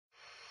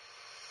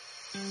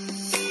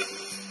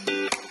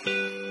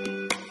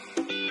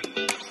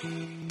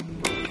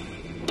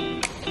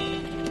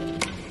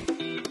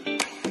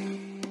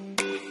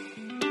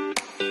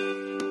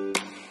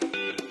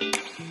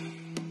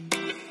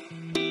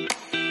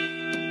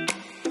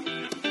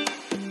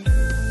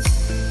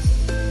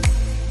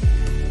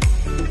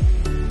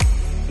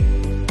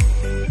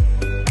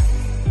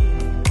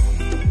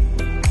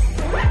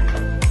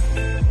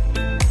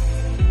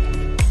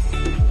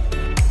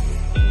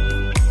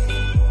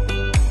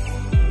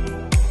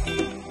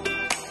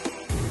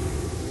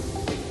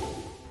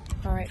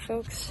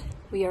Folks,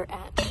 we are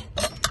at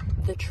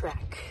the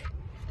track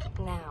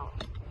now.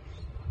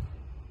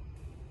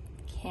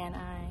 Can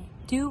I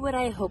do what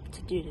I hope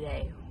to do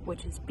today,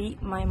 which is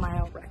beat my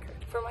mile record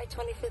for my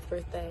 25th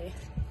birthday?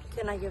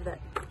 Can I give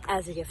that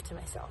as a gift to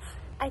myself?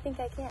 I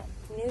think I can.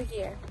 New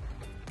year,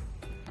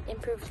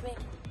 improved me.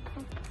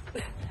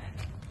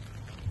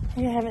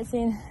 I haven't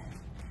seen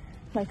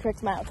my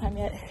correct mile time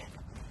yet,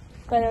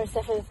 but I know it's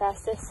definitely the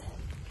fastest.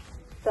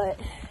 But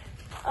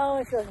oh,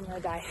 I feel like I'm gonna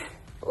die.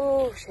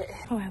 Oh shit.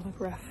 Oh, I look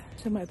rough.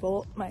 So my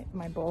goal for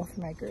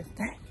my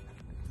birthday.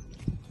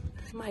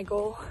 My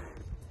goal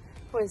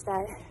was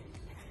that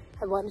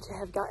I wanted to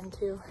have gotten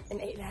to an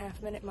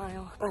 8.5 minute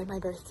mile by my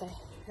birthday.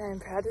 And I'm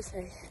proud to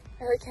say,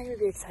 I can't even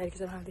be excited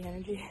because I don't have the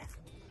energy.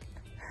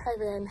 I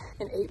ran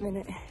an 8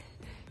 minute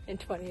and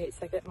 28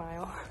 second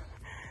mile.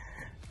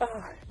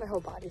 Oh, my whole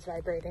body's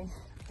vibrating.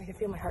 I can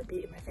feel my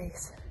heartbeat in my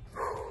face.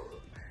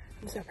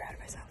 I'm so proud of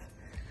myself.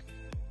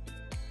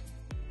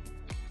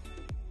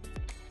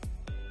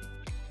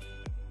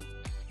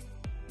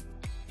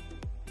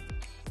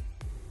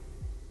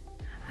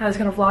 I was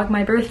gonna vlog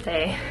my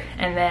birthday,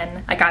 and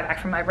then I got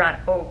back from my run.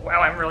 Oh wow,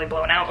 I'm really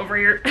blown out over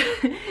here.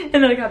 And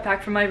then I got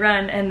back from my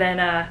run, and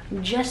then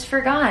just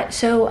forgot.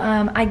 So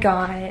I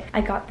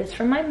got this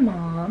from my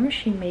mom.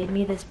 She made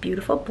me this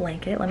beautiful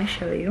blanket. Let me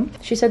show you.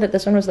 She said that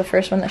this one was the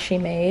first one that she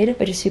made,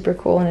 which is super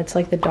cool, and it's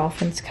like the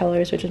Dolphins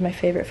colors, which is my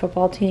favorite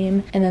football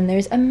team. And then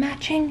there's a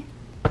matching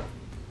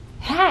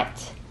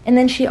hat. And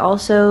then she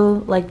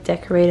also like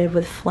decorated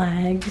with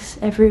flags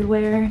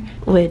everywhere,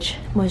 which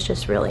was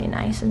just really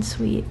nice and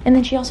sweet. And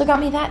then she also got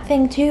me that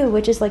thing too,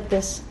 which is like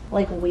this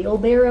like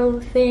wheelbarrow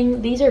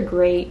thing. These are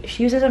great.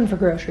 She uses them for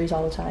groceries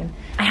all the time.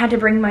 I had to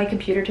bring my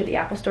computer to the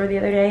Apple store the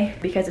other day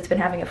because it's been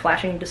having a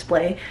flashing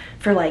display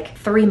for like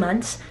 3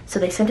 months. So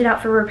they sent it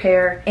out for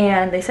repair,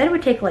 and they said it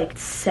would take like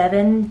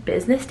 7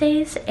 business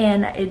days,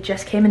 and it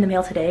just came in the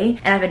mail today.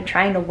 And I've been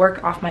trying to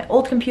work off my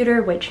old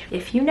computer, which,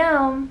 if you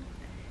know,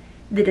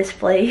 the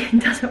display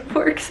doesn't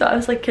work, so I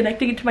was like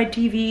connecting it to my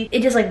TV.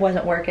 It just like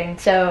wasn't working.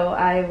 So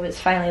I was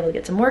finally able to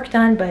get some work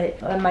done,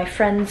 but my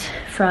friends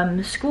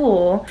from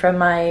school, from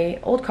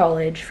my old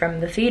college, from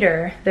the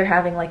theater, they're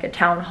having like a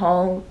town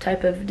hall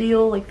type of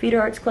deal, like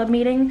theater arts club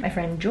meeting. My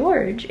friend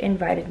George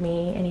invited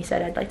me, and he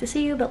said, I'd like to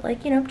see you, but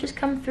like, you know, just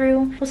come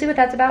through. We'll see what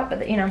that's about,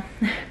 but you know,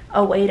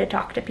 a way to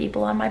talk to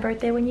people on my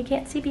birthday when you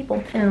can't see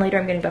people. And then later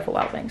I'm getting Buffalo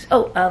Wild Wings.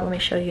 Oh, let me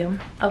show you.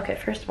 Okay,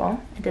 first of all,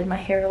 I did my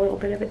hair a little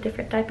bit of a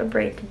different type of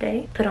braid today.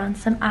 Put on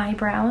some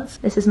eyebrows.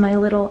 This is my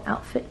little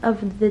outfit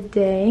of the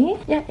day.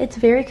 Yeah, it's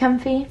very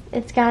comfy.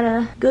 It's got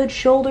a good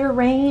shoulder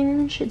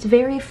range. It's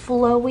very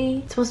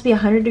flowy. It's supposed to be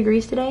 100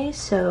 degrees today,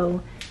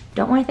 so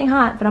don't want anything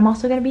hot, but I'm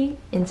also gonna be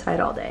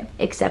inside all day,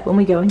 except when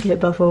we go and get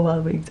Buffalo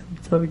Wild Wings.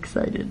 I'm so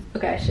excited.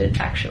 Okay, I should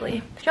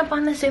actually jump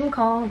on the Zoom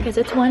call because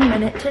it's 1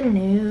 minute to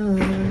noon.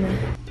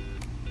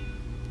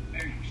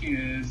 There she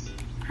is.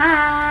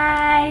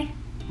 Hi.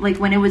 Like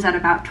when it was at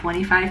about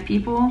 25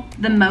 people,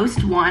 the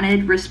most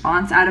wanted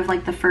response out of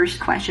like the first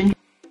question.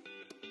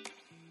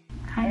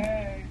 Hi.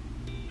 Hey.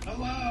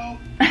 Hello.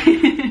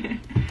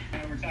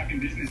 We're talking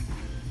business.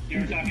 Yeah,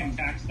 we're talking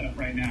tax stuff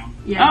right now.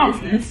 Yeah,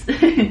 business.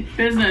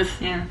 Business.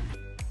 Yeah.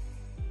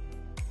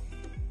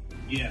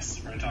 Yes,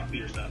 we're gonna talk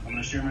theater stuff. I'm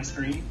gonna share my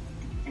screen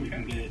so we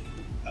can get it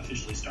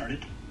officially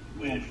started.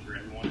 Wait for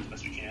everyone as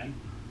best we can.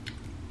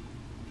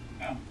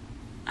 Oh.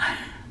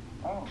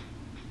 Oh.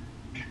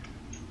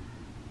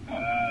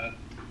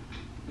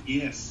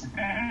 Yes.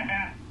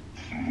 Gotcha.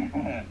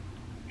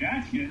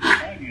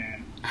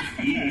 Again.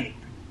 Yeah.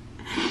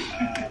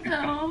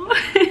 No.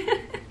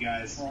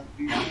 Guys,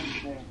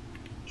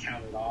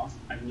 count it off,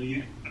 I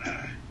believe.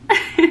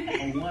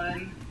 A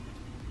 1,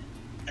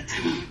 a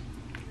 2,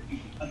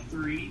 a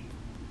 3.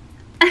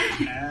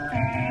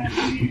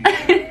 Happy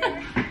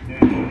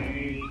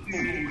birthday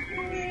to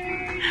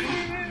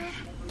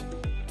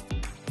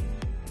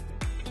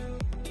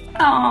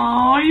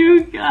Oh,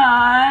 you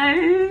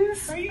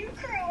guys. Are you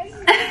crying?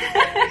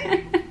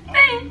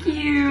 Thank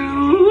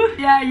you.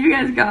 Yeah, you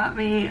guys got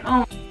me.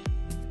 Oh.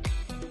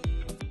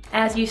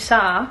 As you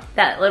saw,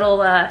 that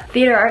little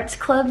theater arts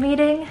club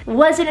meeting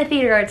wasn't a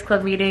theater arts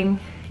club meeting.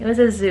 It was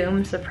a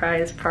Zoom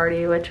surprise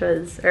party, or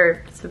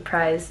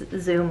surprise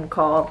Zoom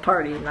call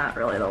party, not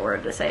really the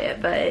word to say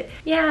it, but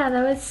yeah,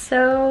 that was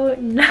so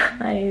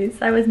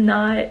nice. I was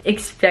not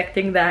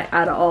expecting that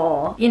at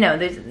all. You know,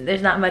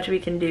 there's not much we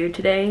can do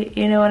today,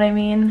 you know what I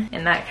mean?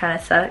 And that kind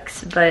of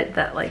sucks, but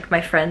that like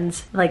my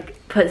friends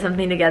like put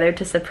something together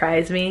to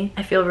surprise me.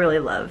 I feel really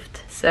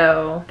loved,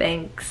 so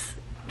thanks.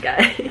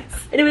 Guys.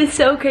 And it was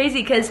so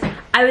crazy because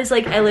I was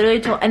like, I literally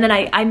told, and then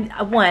I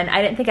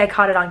didn't think I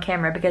caught it on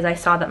camera because I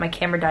saw that my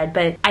camera died,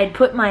 but I'd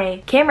put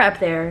my camera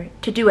up there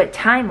to do a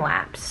time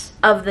lapse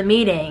of the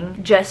meeting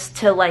just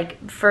to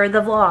like, for the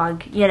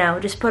vlog, you know,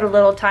 just put a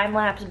little time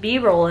lapse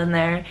B-roll in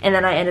there, and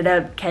then I ended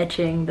up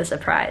catching the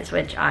surprise,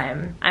 which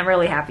I'm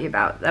really happy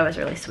about. That was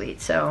really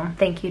sweet, so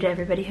thank you to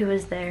everybody who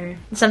was there.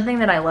 Something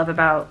that I love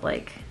about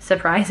like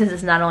surprises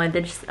is not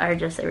only are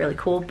just really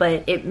cool,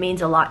 but it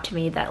means a lot to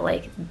me that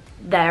like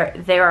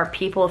there are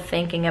people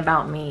thinking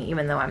about me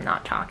even though I'm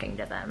not talking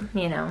to them,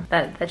 you know.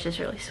 That's just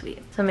really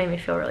sweet. So it made me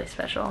feel really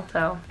special.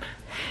 So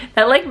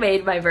that like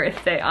made my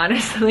birthday,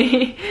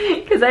 honestly,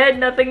 because I had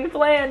nothing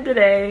planned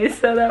today,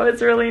 so that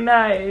was really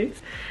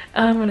nice.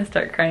 I'm gonna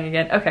start crying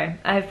again. Okay,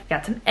 I've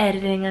got some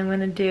editing I'm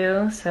gonna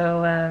do,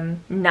 so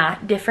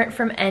not different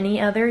from any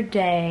other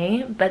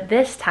day, but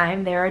this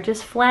time there are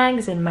just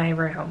flags in my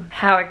room.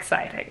 How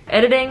exciting.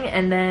 Editing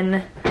and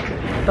then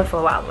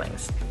Buffalo Wild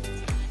Wings.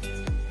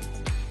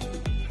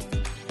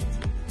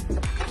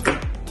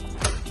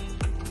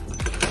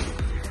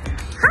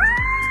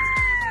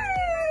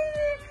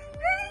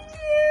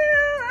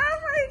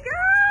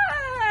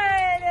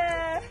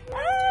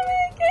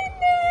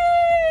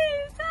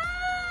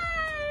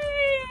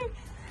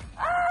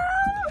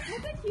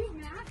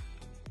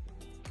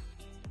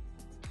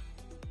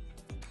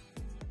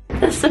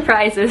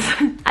 Surprises.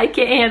 I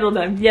can't handle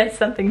them. Yes,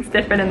 something's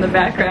different in the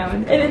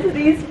background. And it's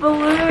these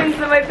balloons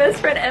that my best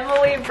friend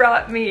Emily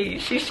brought me.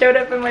 She showed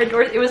up in my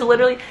door. It was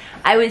literally,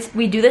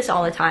 we do this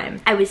all the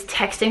time. I was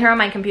texting her on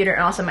my computer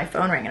and also my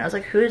phone rang and I was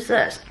like, who's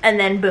this? And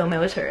then boom, it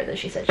was her that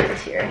she said she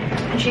was here.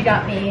 And she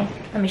got me,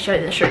 let me show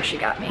you the shirt she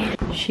got me.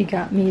 She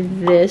got me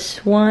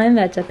this one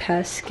that's a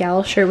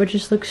pastel shirt, which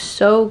just looks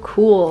so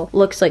cool.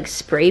 Looks like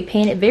spray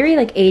painted, very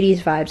like 80s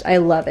vibes. I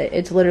love it.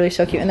 It's literally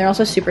so cute. And they're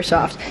also super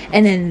soft.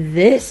 And then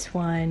this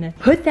one,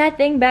 put that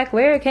thing back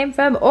where it came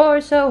from,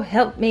 or so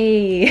help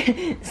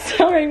me.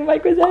 Starring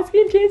Mike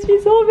Wazowski and James B.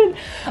 Sullivan.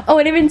 Oh,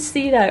 I didn't even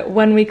see that.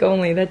 1 week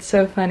only. That's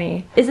so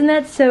funny. Isn't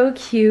that so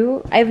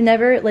cute? I've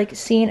never like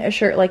seen a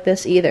shirt like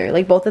this either.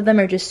 Like both of them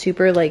are just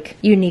super like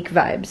unique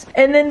vibes.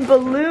 And then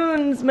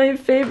balloons. My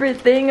favorite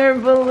thing are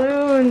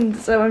balloons.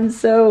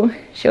 So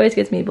she always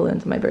gets me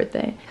balloons on my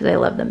birthday because I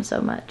love them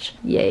so much.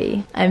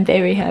 Yay. I'm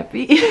very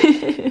happy.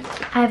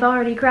 I've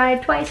already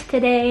cried twice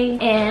today,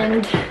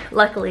 and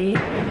luckily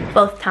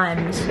both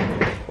times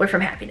were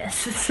from happiness.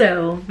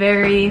 So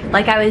very,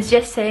 like I was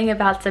just saying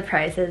about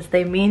surprises,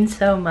 they mean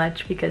so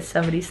much because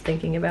somebody's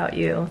thinking about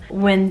you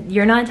when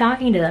you're not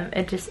talking to them.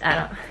 It just,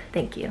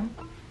 thank you.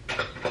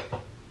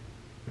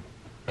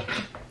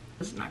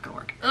 This is not gonna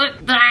work.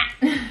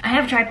 I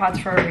have tripods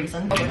for a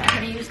reason. We're not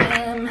gonna use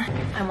them.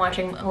 I'm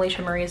watching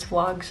Alicia Marie's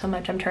vlog so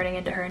much I'm turning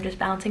into her and just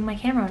balancing my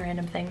camera on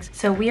random things.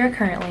 So we are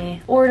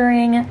currently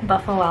ordering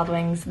Buffalo Wild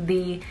Wings,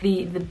 the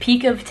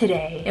peak of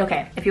today.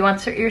 Okay, if you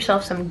want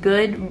yourself some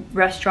good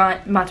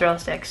restaurant mozzarella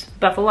sticks,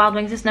 Buffalo Wild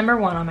Wings is number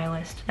 1 on my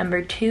list.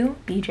 Number 2,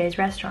 BJ's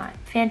Restaurant.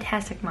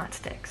 Fantastic mozz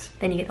sticks.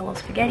 Then you get a little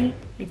spaghetti,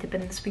 you dip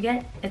it in the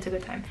spaghetti, it's a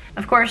good time.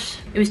 Of course,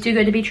 it was too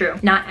good to be true.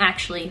 Not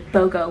actually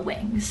BOGO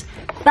wings.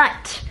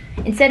 But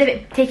instead of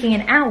it taking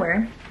an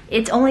hour,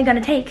 it's only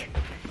gonna take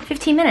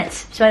 15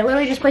 minutes. So I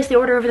literally just placed the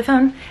order over the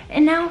phone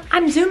and now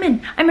I'm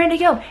zooming, I'm ready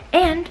to go.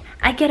 And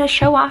I get to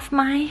show off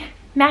my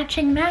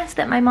matching mask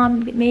that my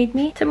mom made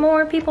me to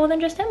more people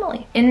than just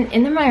Emily.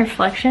 In my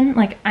reflection,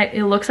 like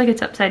it looks like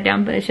it's upside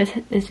down, but it's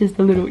just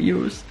the little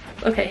ears.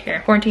 Okay,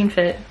 here, quarantine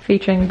fit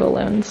featuring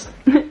balloons.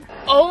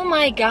 Oh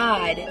my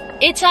god,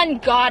 it's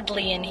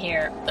ungodly in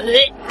here.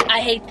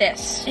 I hate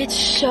this. It's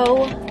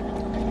so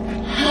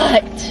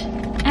hot.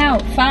 Ow,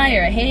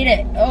 fire, I hate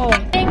it. Oh,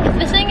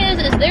 the thing is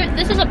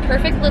this is a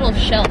perfect little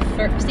shelf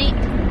for, see,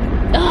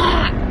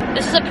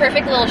 this is a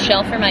perfect little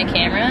shelf for my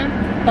camera,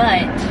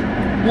 but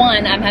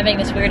 1, I'm having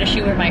this weird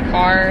issue where my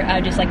car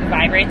just like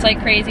vibrates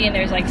like crazy and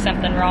there's like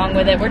something wrong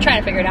with it. We're trying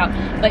to figure it out.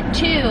 But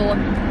 2,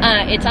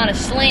 it's on a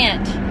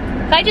slant.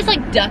 If I just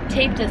like duct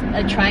taped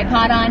a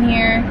tripod on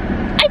here,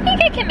 I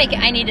think I can make it.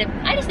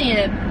 I just need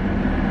a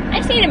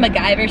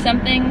MacGyver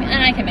something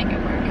and I can make it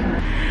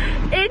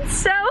work. It's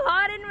so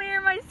hot in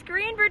here, my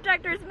screen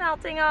protector's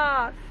melting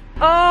off.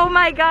 Oh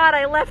my god,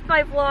 I left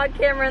my vlog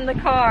camera in the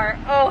car.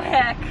 Oh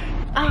heck.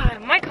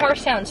 My car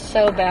sounds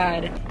so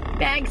bad.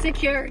 Bag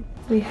secured.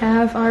 We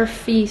have our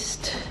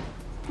feast.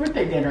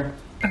 Birthday dinner.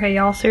 Okay,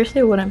 y'all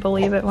seriously wouldn't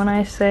believe it when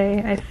I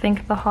say I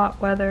think the hot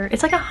weather,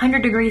 it's like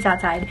 100 degrees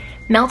outside,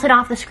 melted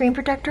off the screen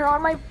protector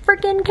on my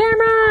freaking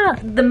camera.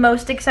 The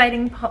most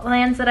exciting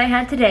plans that I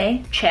had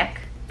today,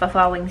 check.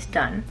 buffalo wings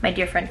done. My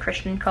dear friend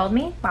Christian called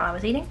me while I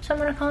was eating, so I'm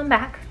gonna call him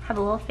back, have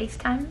a little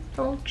FaceTime,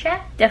 a little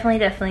chat.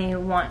 Definitely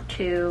want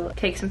to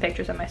take some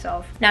pictures of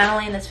myself. Not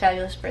only in this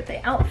fabulous birthday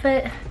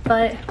outfit,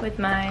 but with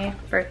my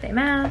birthday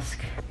mask.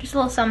 Just a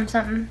little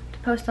something to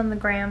post on the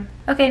gram.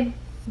 Okay,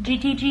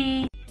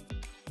 GTG.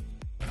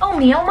 Oh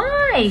me, oh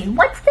my,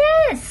 what's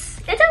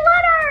this? It's a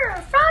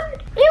letter from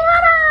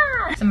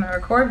Ilana. So I'm gonna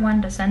record one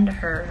to send to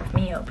her of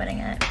me opening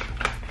it.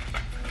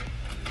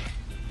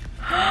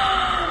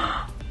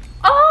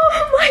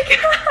 Oh my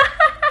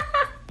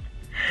god!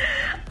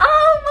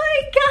 Oh my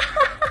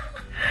god!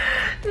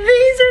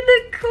 These are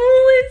the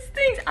coolest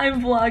things.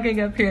 I'm vlogging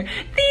up here.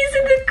 These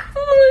are the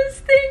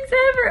coolest things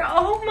ever.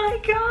 Oh my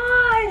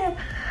god!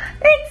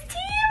 It's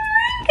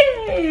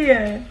Tea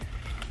Meringue!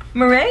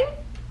 Meringue?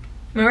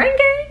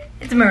 Merengue?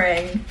 It's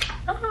meringue.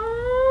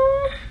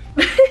 Oh.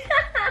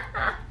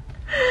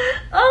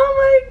 Oh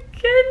my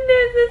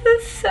goodness,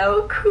 this is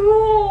so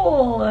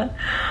cool.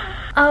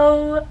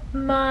 Oh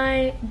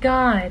my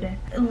god.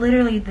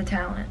 Literally the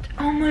talent.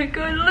 Oh my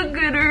god, look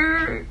at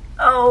her.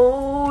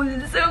 Oh,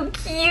 this is so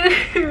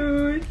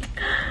cute.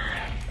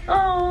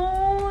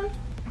 Oh.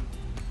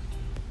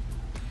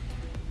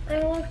 I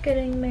love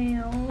getting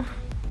mail.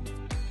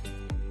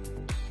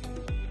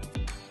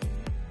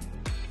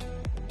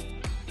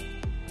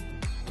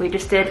 We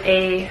just did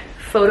a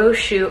photo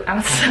shoot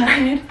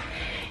outside.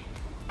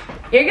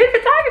 You're a good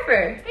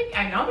photographer.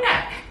 I know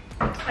that.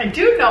 I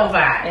do know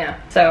that. Yeah.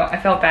 So I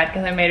felt bad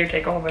because I made her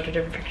take a whole bunch of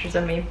different pictures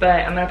of me, but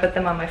I'm gonna put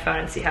them on my phone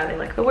and see how they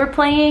look. But we're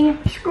playing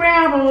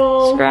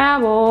Scrabble.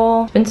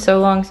 Scrabble. It's been so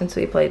long since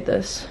we played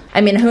this.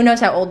 I mean, who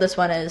knows how old this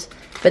one is,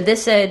 but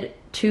this said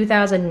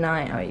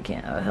 2009. Oh, you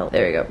can't. Oh, hell.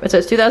 There you go. It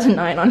says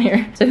 2009 on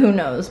here, so who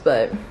knows,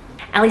 but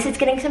at least it's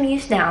getting some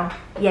use now.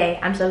 Yay,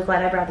 I'm so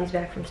glad I brought these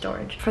back from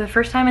storage. For the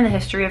first time in the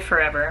history of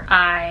forever,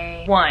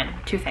 I won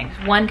two things.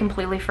 One,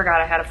 completely forgot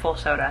I had a full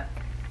soda.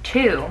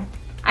 Two,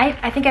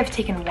 I think I've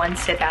taken one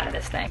sip out of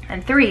this thing.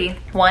 And three,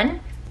 one,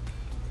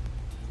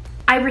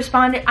 I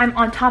responded, I'm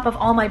on top of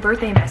all my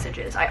birthday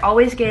messages. I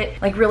always get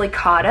like really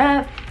caught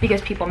up because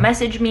people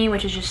message me,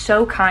 which is just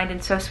so kind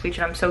and so sweet,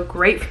 and I'm so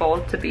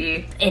grateful to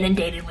be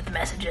inundated with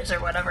messages or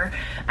whatever.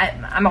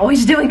 I'm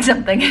always doing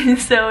something.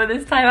 So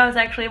this time I was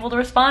actually able to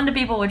respond to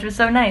people, which was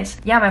so nice.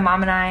 Yeah, my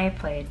mom and I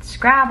played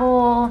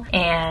Scrabble,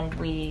 and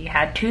we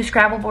had 2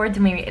 Scrabble boards,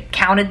 and we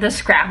counted the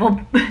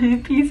Scrabble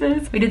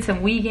pieces. We did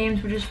some Wii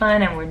games, which was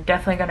fun, and we're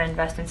definitely gonna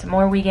invest in some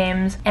more Wii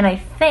games. And I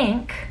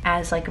think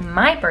as like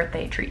my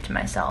birthday treat to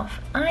myself,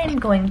 I'm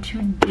going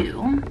to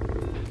do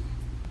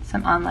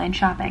some online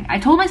shopping. I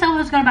told myself I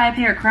was gonna buy a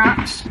pair of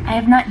Crocs. I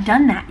have not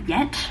done that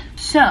yet,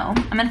 so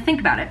I'm gonna think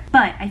about it.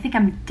 But I think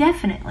I'm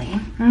definitely,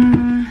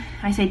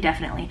 I say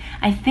definitely,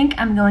 I think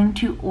I'm going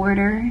to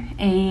order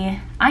a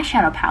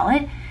eyeshadow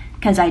palette,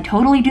 because I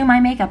totally do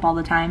my makeup all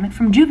the time,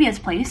 from Juvia's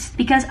Place,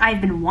 because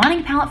I've been wanting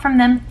a palette from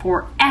them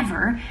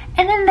forever,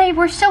 and then they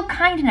were so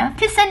kind enough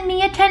to send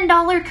me a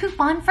 $10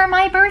 coupon for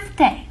my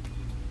birthday.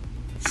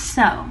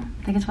 So, I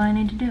think it's what I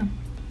need to do.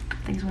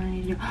 I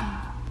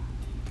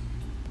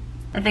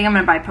think I'm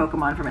gonna buy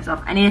Pokemon for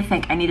myself. I need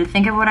to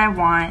think of what I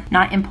want,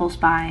 not impulse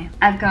buy.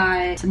 I've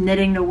got some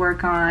knitting to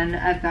work on.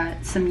 I've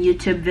got some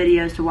YouTube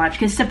videos to watch,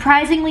 because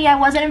surprisingly I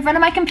wasn't in front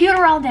of my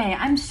computer all day.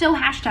 I'm so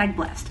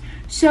 #blessed.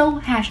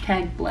 So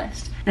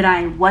 #blessed that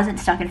I wasn't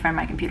stuck in front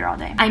of my computer all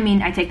day. I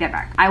mean, I take that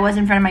back. I was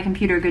in front of my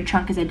computer a good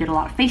chunk because I did a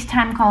lot of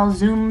FaceTime calls,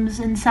 Zooms,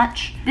 and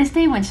such. This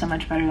day went so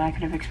much better than I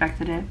could have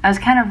expected it. I was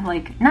kind of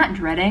like, not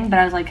dreading, but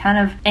I was like kind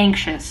of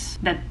anxious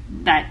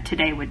that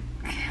today would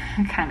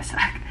kind of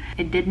suck.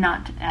 It did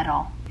not at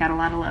all. Got a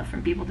lot of love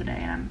from people today,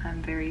 and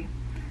I'm very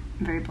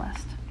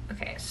blessed.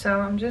 Okay,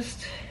 so I'm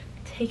just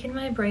taking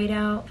my braid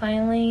out.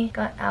 Finally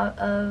got out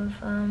of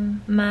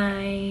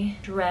my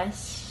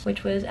dress,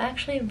 which was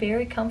actually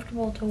very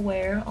comfortable to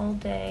wear all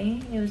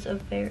day. It's a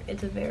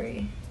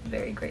very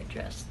great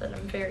dress that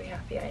I'm very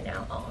happy I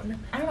now own.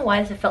 I don't know why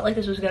it felt like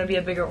this was going to be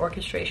a bigger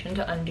orchestration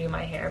to undo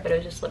my hair, but it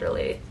was just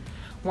literally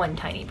one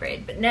tiny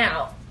braid. But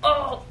now,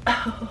 oh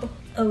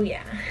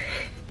yeah,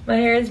 my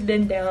hair has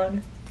been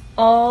down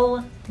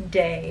all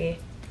day,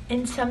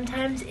 and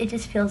sometimes it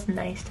just feels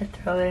nice to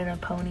throw it in a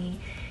pony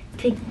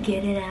to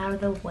get it out of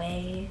the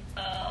way.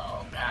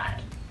 Oh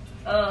god.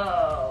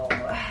 Oh,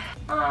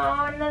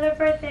 another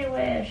birthday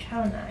wish.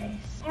 How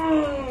nice.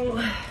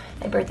 Oh.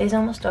 My birthday's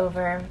almost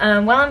over.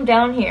 While I'm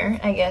down here,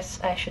 I guess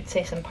I should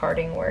say some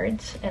parting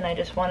words. And I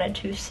just wanted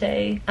to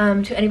say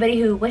to anybody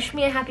who wished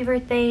me a happy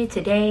birthday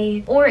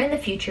today or in the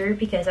future,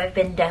 because I've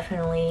been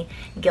definitely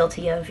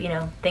guilty of, you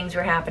know, things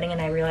were happening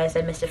and I realized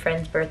I missed a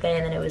friend's birthday,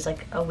 and then it was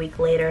like a week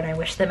later and I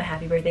wished them a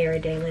happy birthday, or a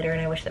day later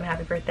and I wished them a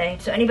happy birthday.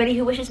 So anybody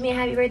who wishes me a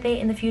happy birthday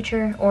in the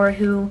future or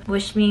who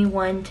wished me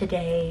one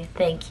today,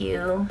 thank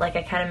you. Like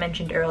I kind of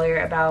mentioned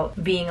earlier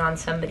about being on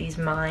somebody's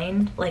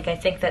mind. Like I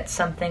think that's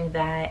something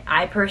that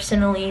I personally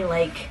personally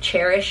like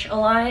cherish a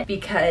lot,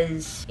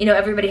 because you know,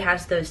 everybody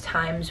has those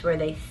times where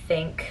they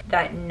think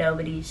that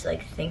nobody's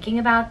like thinking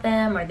about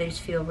them, or they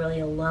just feel really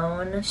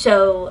alone.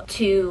 So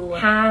to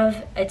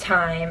have a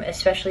time,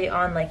 especially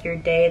on like your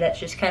day, that's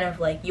just kind of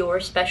like your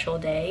special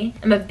day.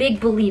 I'm a big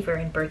believer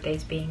in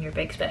birthdays being your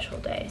big special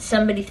day.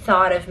 Somebody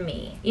thought of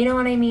me, you know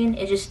what I mean?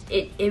 It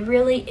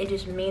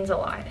just means a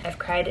lot. I've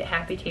cried at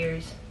happy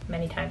tears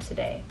many times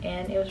today,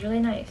 and it was really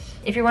nice.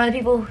 If you're one of the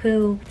people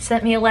who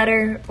sent me a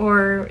letter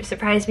or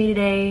surprised me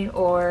today,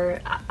 or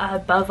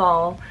above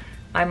all,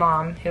 my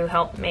mom, who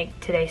helped make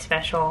today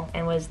special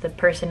and was the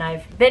person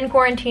I've been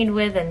quarantined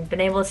with and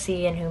been able to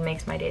see, and who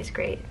makes my days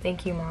great.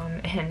 Thank you, Mom,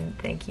 and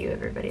thank you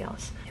everybody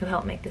else who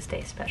helped make this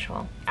day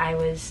special. I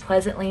was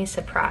pleasantly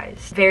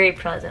surprised, very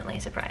pleasantly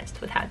surprised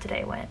with how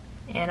today went,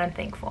 and I'm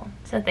thankful.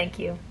 So thank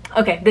you.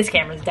 Okay, this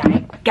camera's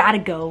dying. Gotta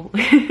go.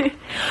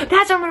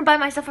 That's what I'm gonna buy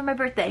myself for my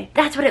birthday.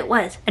 That's what it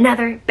was.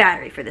 Another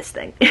battery for this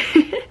thing.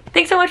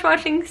 Thanks so much for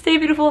watching. Stay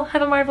beautiful.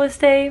 Have a marvelous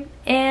day.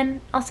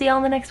 And I'll see y'all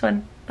in the next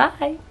one.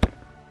 Bye.